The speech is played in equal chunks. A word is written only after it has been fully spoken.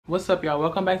What's up, y'all?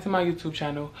 Welcome back to my YouTube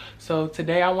channel. So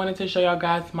today I wanted to show y'all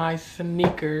guys my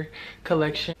sneaker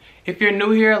collection. If you're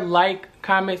new here, like,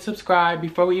 comment, subscribe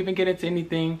before we even get into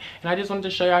anything. And I just wanted to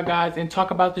show y'all guys and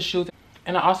talk about the shoes.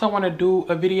 And I also want to do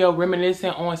a video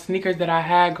reminiscent on sneakers that I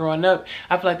had growing up.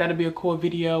 I feel like that'd be a cool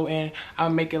video and I'll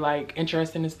make it like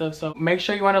interesting and stuff. So make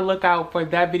sure you want to look out for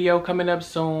that video coming up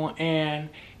soon. And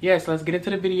yes, let's get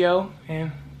into the video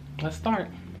and let's start.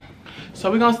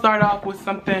 So we're gonna start off with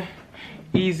something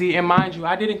easy, and mind you,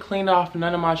 I didn't clean off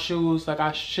none of my shoes. Like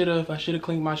I should have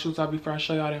cleaned my shoes off before I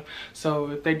show y'all them. So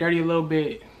if they dirty a little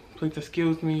bit, please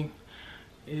excuse me.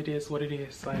 It is what it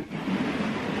is. Like,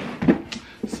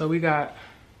 so we got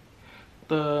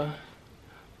the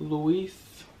Louis.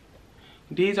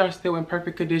 These are still in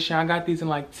perfect condition. I got these in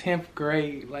like 10th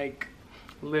grade, like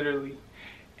literally.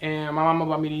 And my mama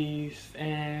bought me these,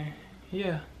 and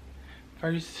yeah.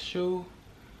 First shoe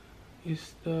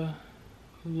is the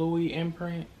Louis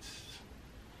imprints,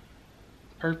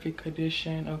 perfect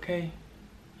condition. Okay,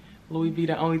 Louis V,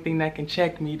 the only thing that can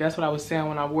check me. That's what I was saying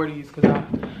when I wore these, because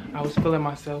I was feeling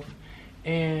myself.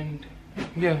 And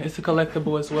yeah, it's a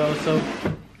collectible as well. So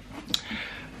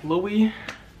Louis,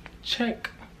 check.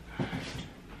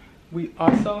 We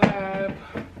also have,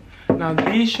 now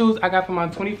these shoes I got for my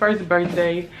 21st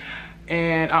birthday,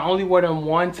 and I only wore them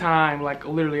one time. Like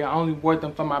literally, I only wore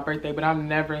them for my birthday, but I'm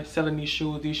never selling these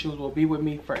shoes. These shoes will be with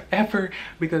me forever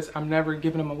because I'm never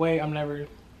giving them away. I'm never,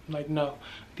 like, no,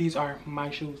 these are my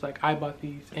shoes. Like, I bought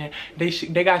these, and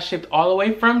they got shipped all the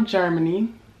way from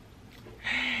Germany.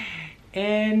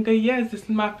 And yes, this is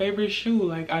my favorite shoe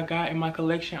like I got in my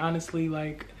collection, honestly.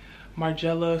 Like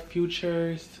Margiela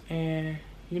Futures, and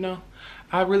you know,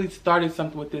 I really started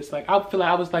something with this. Like, I feel like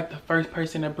I was like the first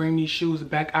person to bring these shoes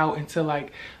back out into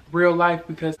like real life,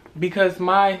 because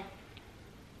my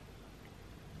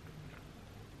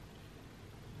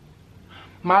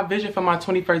vision for my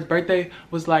 21st birthday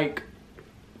was like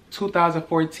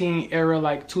 2014 era,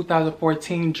 like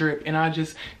 2014 drip, and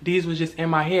these was just in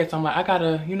my head. So I'm like, I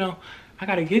gotta, you know, I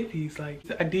gotta get these.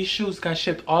 Like, these shoes got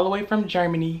shipped all the way from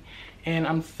Germany, and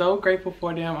I'm so grateful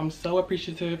for them. I'm so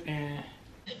appreciative, and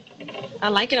I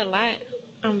like it a lot.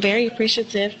 I'm very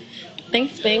appreciative.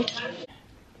 Thanks, babe.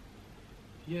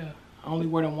 Yeah, I only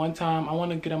wore them one time. I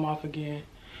want to get them off again,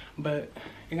 but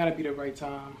it gotta be the right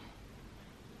time.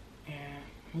 And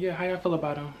yeah, how y'all feel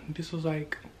about them? This was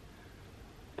like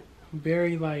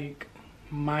very like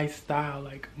my style,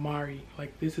 like Mari.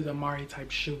 Like, this is a Mari type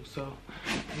shoe. So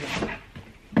yeah.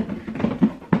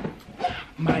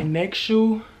 My next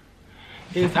shoe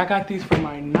is, I got these for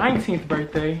my 19th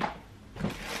birthday,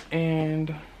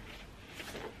 and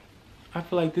I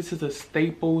feel like this is a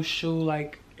staple shoe.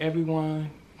 Like, everyone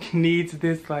needs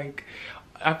this. Like,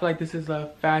 I feel like this is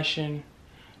a fashion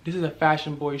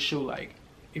boy shoe. Like,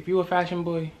 if you a fashion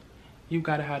boy, you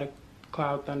gotta have a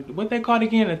Cloud Thunder, what they called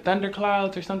again, the Thunder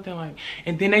Clouds or something. Like,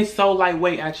 and then they so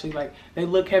lightweight, actually. Like, they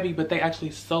look heavy, but they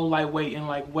actually so lightweight, and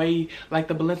like way, like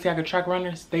the Balenciaga track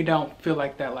runners, they don't feel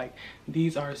like that. Like,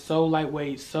 these are so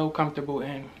lightweight, so comfortable,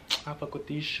 and I fuck with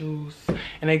these shoes.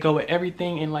 And they go with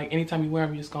everything, and like anytime you wear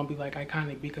them, you're just gonna be like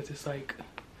iconic, because it's like,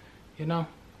 you know.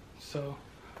 So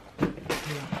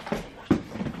yeah.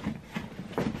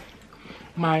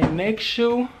 My next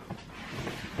shoe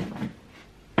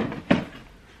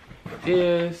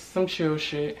is some chill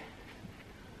shit.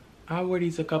 I wore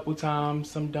these a couple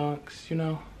times, some Dunks, you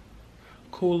know,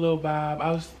 cool little vibe.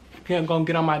 I was gonna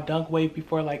get on my Dunk wave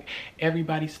before like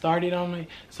everybody started on it,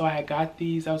 so I had got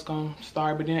these. I was gonna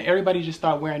start, but then everybody just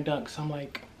started wearing Dunks, so I'm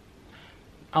like,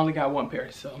 I only got one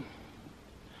pair. So,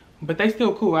 but they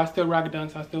still cool. I still rock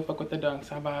Dunks. I still fuck with the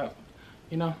Dunks. I vibe,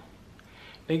 you know.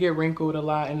 They get wrinkled a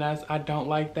lot, and I don't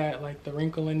like that, like the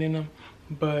wrinkling in them,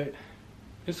 but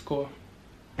it's cool.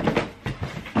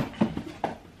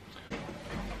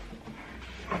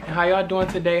 How y'all doing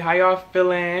today? How y'all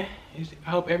feeling? I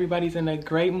hope everybody's in a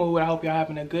great mood. I hope y'all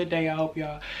having a good day. I hope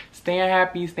y'all staying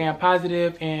happy, staying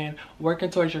positive, and working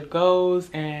towards your goals.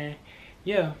 And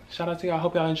yeah, shout out to y'all. I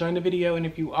hope y'all enjoying the video, and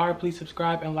if you are, please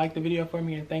subscribe and like the video for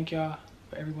me. And thank y'all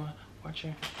for everyone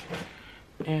watching.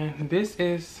 And this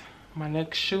is my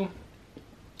next shoe.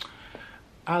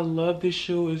 I love this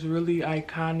shoe. It's really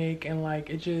iconic, and like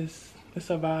it's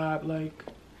a vibe, like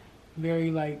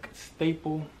very like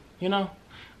staple, you know.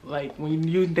 Like, when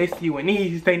they see you in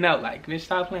these, they know, like, bitch,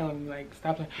 stop playing with me, like,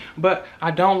 stop playing. But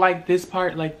I don't like this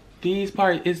part. Like, these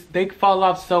parts, they fall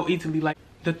off so easily. Like,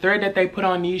 the thread that they put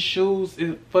on these shoes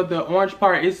for the orange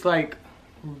part, it's like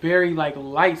very like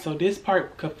light, so this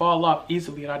part could fall off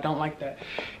easily, and I don't like that.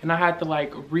 And I had to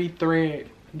like rethread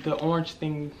the orange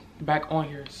thing back on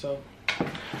here. So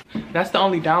That's the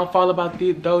only downfall about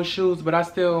those shoes, but I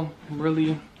still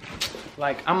really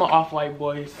like, I'm an off-white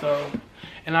boy, so,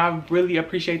 and I really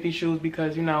appreciate these shoes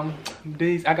because, you know,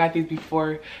 I got these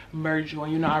before Virgil,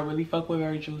 and you know I really fuck with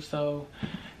Virgil, so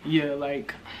yeah,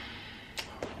 like,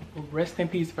 rest in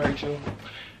peace Virgil.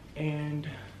 And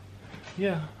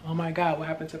yeah, oh my god, what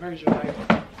happened to Virgil? Like,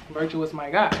 Virgil was my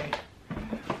guy.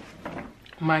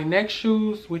 My next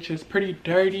shoes, which is pretty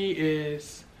dirty,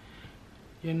 is,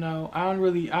 you know,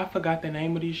 I forgot the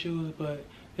name of these shoes, but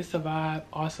it's a vibe.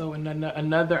 Also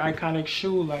another iconic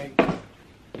shoe. Like,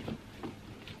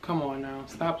 come on now,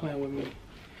 stop playing with me.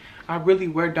 I really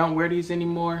don't wear these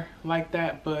anymore like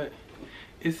that, but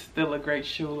it's still a great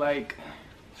shoe. Like,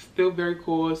 still very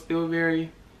cool, still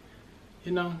very,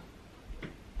 you know,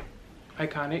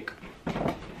 iconic.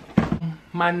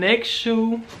 My next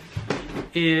shoe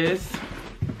is,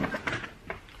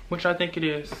 which I think it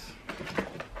is.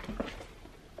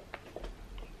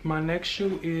 My next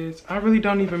shoe is, I really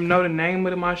don't even know the name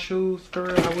of my shoes for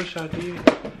real. I wish I did,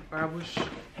 or I wish.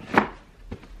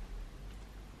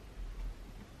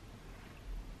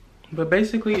 But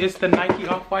basically it's the Nike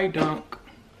Off-White Dunk,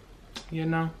 you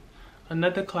know,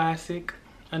 another classic,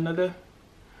 another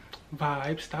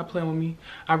vibe. Stop playing with me.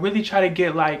 I really try to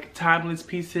get like timeless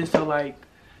pieces, so like,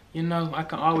 you know, I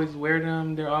can always wear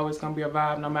them. They're always gonna be a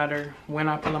vibe no matter when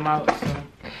I pull them out. So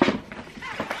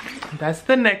that's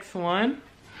the next one.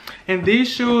 And these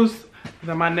shoes,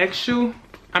 my next shoe,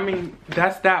 I mean,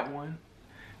 that's that one.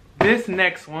 This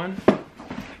next one,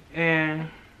 and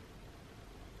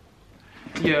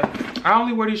yeah, I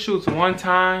only wear these shoes one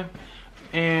time,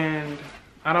 and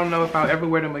I don't know if I'll ever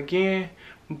wear them again,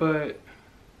 but,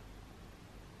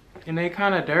 and they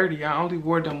kind of dirty. I only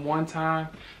wore them one time.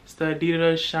 It's the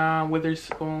Adidas Shine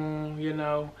Witherspoon, you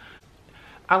know.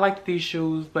 I like these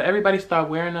shoes, but everybody started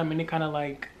wearing them and it kind of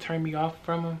like turned me off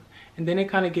from them. And then they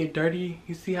kind of get dirty.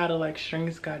 You see how the like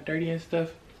strings got dirty and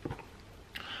stuff.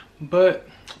 But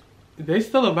they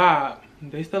still a vibe.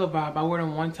 They still a vibe. I wore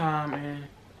them one time and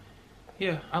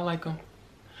yeah, I like them.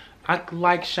 I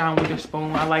like Shine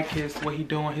Witherspoon. I like what he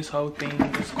doing, his whole thing,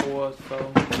 his scores.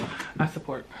 So I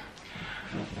support.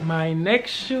 My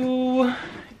next shoe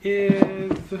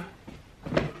is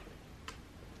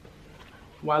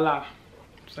voila.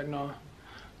 It's like, no,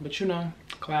 but you know,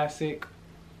 classic,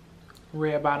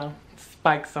 red bottom,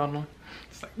 spikes on them.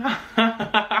 It's like, nah.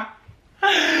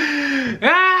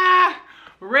 Ah,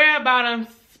 red bottom,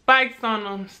 spikes on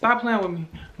them. Stop playing with me.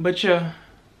 But yeah,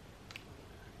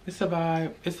 it's a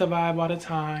vibe. It's a vibe all the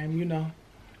time, you know.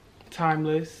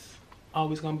 Timeless.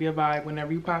 Always gonna be a vibe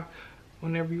whenever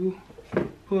you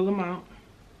pull them out.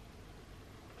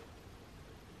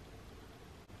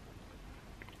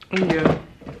 And yeah,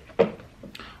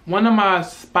 one of my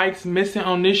spikes missing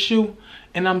on this shoe,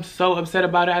 and I'm so upset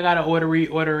about it. I gotta order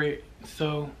it.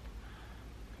 So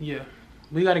yeah,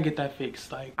 we gotta get that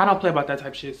fixed. Like, I don't play about that type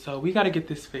of shit, so we gotta get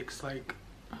this fixed like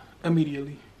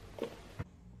immediately.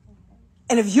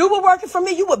 And if you were working for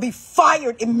me, you would be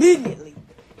fired immediately.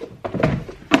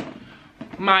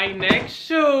 My next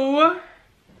shoe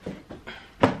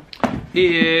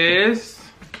is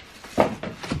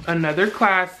another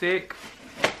classic.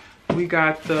 We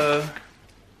got the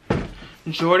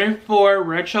Jordan 4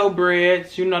 Retro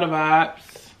Breads. You know the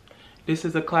vibes. This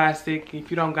is a classic. If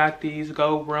you don't got these,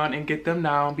 go run and get them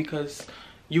now because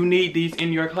you need these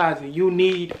in your closet. You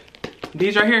need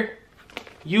these right here.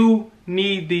 You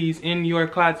need these in your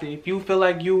closet. If you feel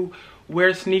like you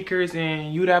wear sneakers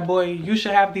and you that boy, you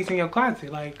should have these in your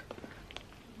closet. Like,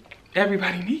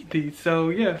 everybody need these. So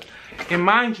yeah, and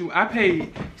mind you, I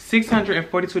paid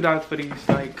 $642 for these.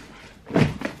 Like,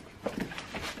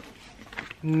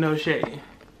 no shade.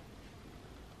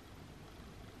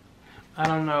 I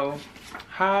don't know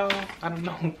how, I don't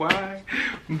know why,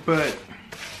 but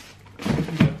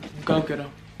yeah, go get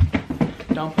them.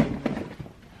 Don't play with me.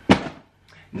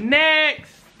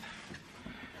 Next,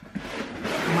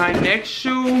 my next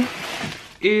shoe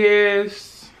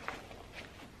is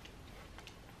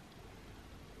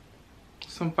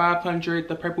some 500,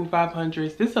 the purple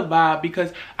 500s. This is a vibe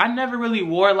because I never really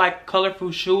wore like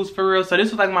colorful shoes for real. So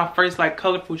this was like my first like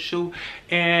colorful shoe,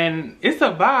 and it's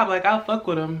a vibe. Like, I'll fuck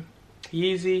with them.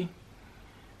 Yeezy,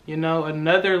 you know,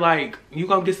 another like, you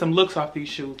gonna get some looks off these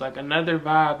shoes. Like another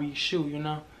vibe shoe, you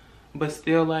know, but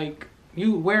still like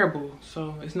you wearable.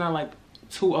 So it's not like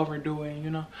too overdoing, you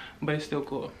know, but it's still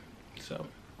cool. So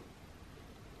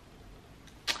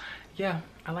yeah,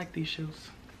 I like these shoes.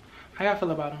 How y'all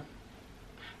feel about them?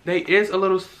 They is a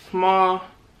little small,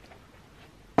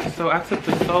 so I took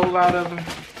the sole out of them,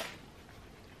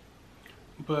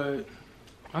 but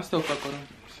I still fuck with them.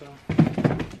 So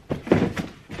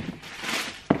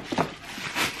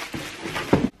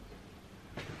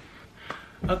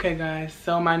Okay guys,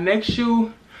 so my next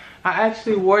shoe, I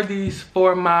actually wore these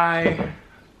for my,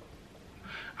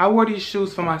 I wore these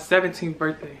shoes for my 17th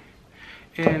birthday.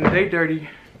 And they dirty,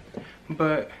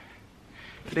 but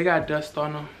they got dust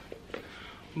on them.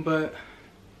 But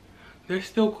they're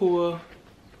still cool.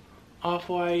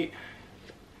 Off-white.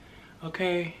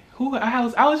 Okay. I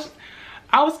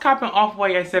was copping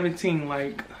off-white at 17,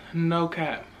 like no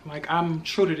cap. Like I'm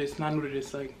true to this, not new to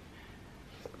this. Like,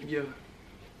 yeah.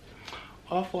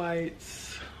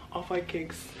 Off-whites, off-white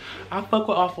kicks. I fuck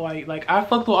with off-white. Like I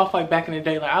fucked with off-white back in the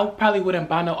day. Like I probably wouldn't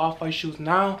buy no off-white shoes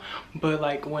now, but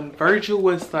like when Virgil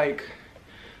was like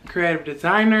creative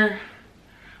designer,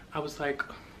 I was like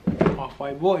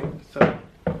off-white boy. So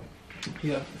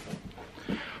yeah.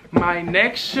 My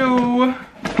next shoe,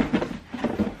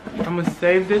 I'm gonna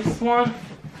save this one.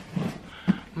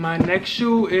 My next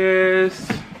shoe is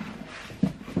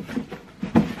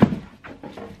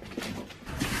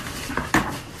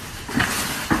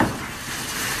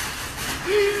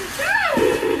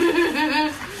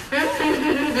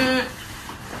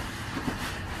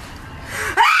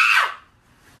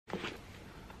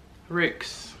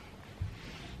Rick's.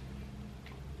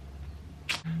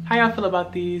 How y'all feel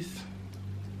about these?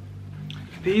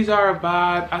 These are a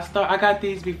vibe. I got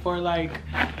these before like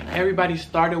everybody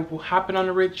started hopping on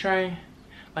the Rick train.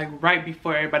 Like right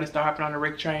before everybody started hopping on the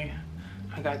Rick train,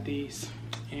 I got these.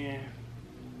 And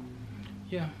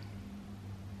yeah.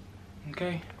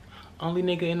 Okay. Only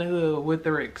nigga in the hood with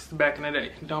the Ricks back in the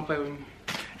day. Don't play with me.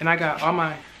 And I got all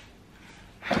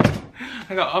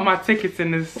my tickets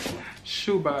in this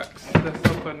shoebox. That's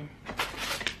so funny.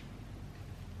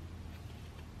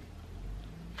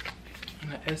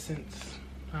 And the Essence.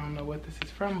 I don't know what this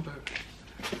is from,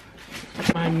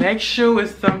 but my next shoe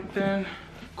is something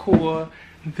cool.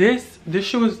 This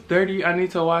shoe is dirty. I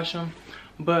need to wash them,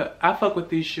 but I fuck with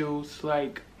these shoes.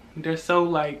 Like they're so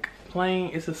like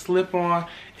plain. It's a slip-on.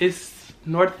 It's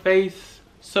North Face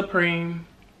Supreme.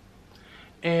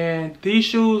 And these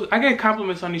shoes, I get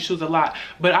compliments on these shoes a lot,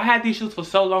 but I had these shoes for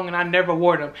so long and I never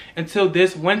wore them until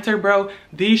this winter, bro.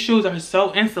 These shoes are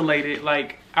so insulated.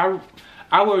 Like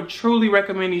I would truly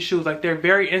recommend these shoes. Like they're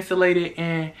very insulated,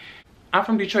 and I'm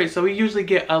from Detroit, so we usually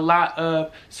get a lot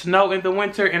of snow in the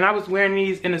winter, and I was wearing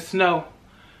these in the snow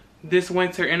this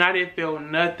winter and I didn't feel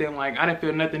nothing. Like I didn't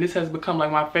feel nothing. This has become like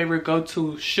my favorite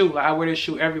go-to shoe. Like I wear this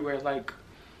shoe everywhere. Like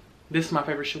this is my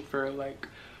favorite shoe for real. Like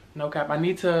no cap. I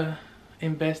need to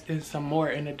invest in some more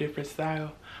in a different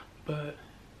style, but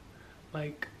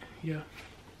like yeah.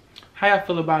 How y'all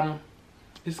feel about them?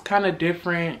 It's kind of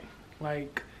different,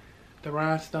 like the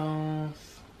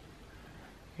rhinestones,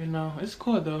 you know. It's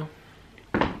cool though.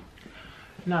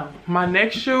 Now my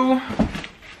next shoe,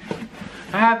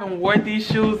 I haven't worn these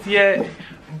shoes yet,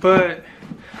 but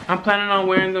I'm planning on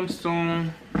wearing them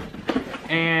soon.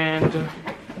 And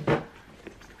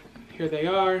here they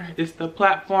are. It's the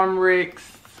platform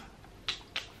Ricks.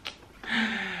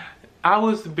 I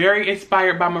was very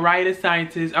inspired by Mariah the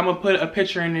Scientist. I'm gonna put a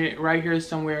picture in it right here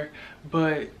somewhere.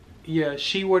 But yeah,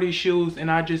 she wore these shoes and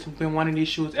I just been wanting these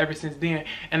shoes ever since then.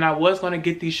 And I was gonna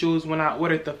get these shoes when I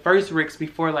ordered the first Ricks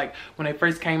before, like when they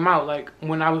first came out. Like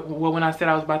when I said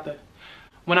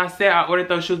I ordered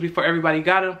those shoes before everybody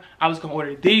got them, I was gonna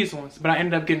order these ones, but I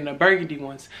ended up getting the burgundy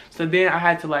ones. So then I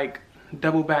had to like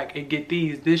double back and get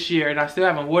these this year, and I still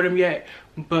haven't worn them yet,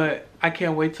 but I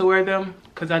can't wait to wear them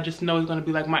because I just know it's gonna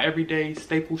be like my everyday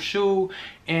staple shoe.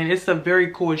 And it's a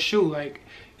very cool shoe. Like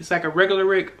it's like a regular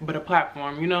Rick but a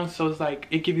platform, you know. So it's like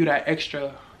it give you that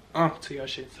extra to your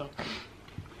shit. So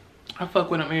I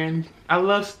fuck with them, and I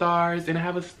love stars, and I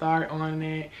have a star on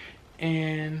it.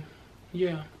 And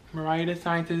yeah, Mariah the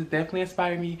Scientist definitely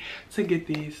inspired me to get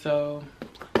these. So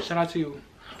shout out to you,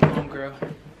 girl.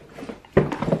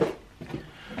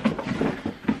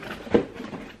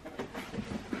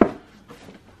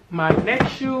 My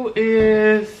next shoe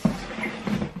is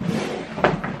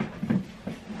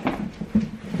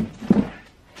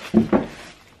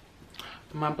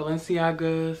my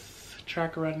Balenciagas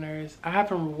track runners. I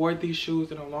haven't worn these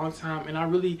shoes in a long time, and I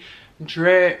really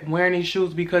dread wearing these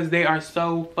shoes because they are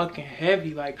so fucking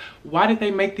heavy. Like why did they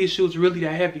make these shoes really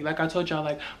that heavy? Like I told y'all,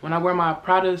 like when I wear my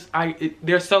Pradas,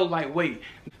 they're so lightweight.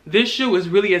 This shoe is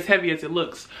really as heavy as it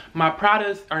looks. My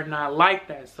Pradas are not like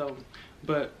that. So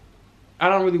but I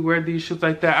don't really wear these shoes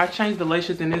like that. I changed the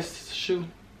laces in this shoe,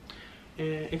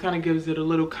 and it kind of gives it a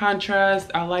little contrast.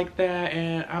 I like that,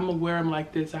 and I'm gonna wear them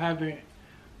like this. I haven't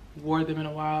wore them in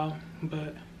a while,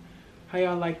 but how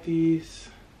y'all like these?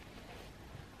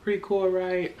 Pretty cool,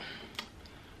 right?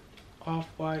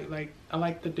 Off-white. Like I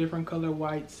like the different color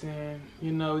whites, and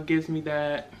you know, it gives me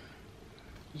that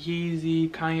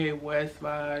Yeezy Kanye West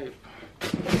vibe.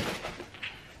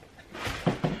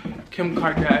 Kim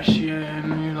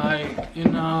Kardashian, like, you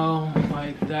know,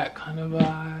 like that kind of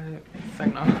vibe. It's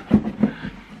like, no.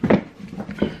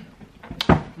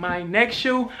 My next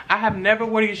shoe, I have never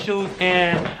wore these shoes,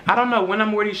 and I don't know when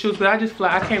I'm wearing these shoes, but I just feel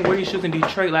like I can't wear these shoes in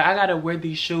Detroit. Like, I gotta wear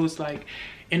these shoes like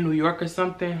in New York or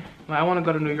something. Like, I want to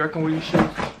go to New York and wear these shoes.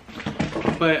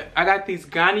 But I got these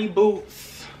Ghani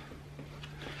boots.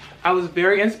 I was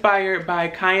very inspired by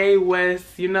Kanye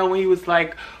West, you know, when he was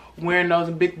like wearing those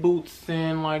big boots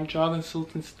and like jogging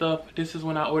suits and stuff. This is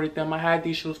when I ordered them. I had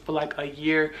these shoes for like a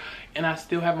year and I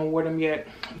still haven't worn them yet,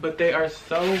 but they are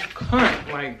so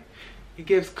cunt. Like, it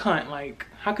gives cunt. Like,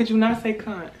 how could you not say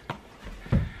cunt?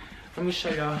 Let me show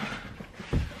y'all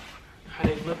how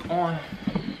they look on,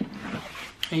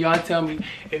 and y'all tell me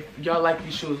if y'all like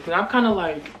these shoes, because I'm kind of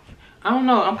like, I don't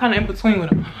know, I'm kind of in between with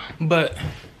them. But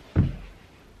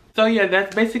so yeah,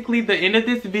 that's basically the end of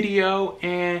this video,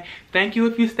 and thank you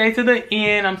if you stay to the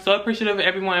end. I'm so appreciative of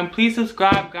everyone, and please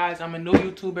subscribe, guys. I'm a new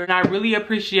YouTuber and I really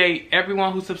appreciate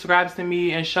everyone who subscribes to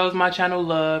me and shows my channel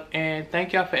love. And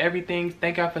thank y'all for everything.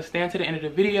 Thank y'all for staying to the end of the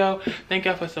video. Thank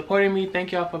y'all for supporting me.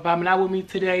 Thank y'all for vibing out with me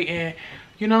today. And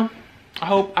you know, I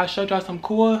hope I showed y'all some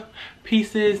cool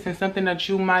pieces and something that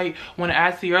you might want to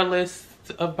add to your list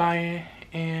of buying.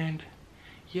 And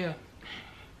yeah,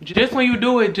 just when you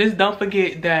do it, just don't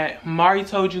forget that Mari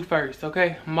told you first,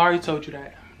 okay? Mari told you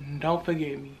that. Don't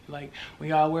forget me. Like, when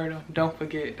y'all wear them, don't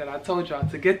forget that I told y'all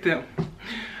to get them.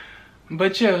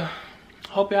 But yeah,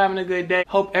 hope y'all having a good day.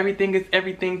 Hope everything is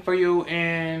everything for you.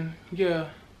 And yeah,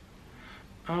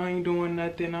 I ain't doing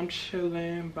nothing. I'm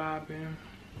chilling, vibing.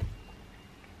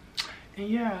 And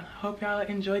yeah, hope y'all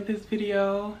enjoyed this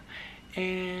video.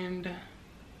 And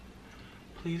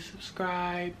please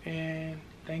subscribe, and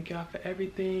thank y'all for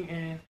everything. And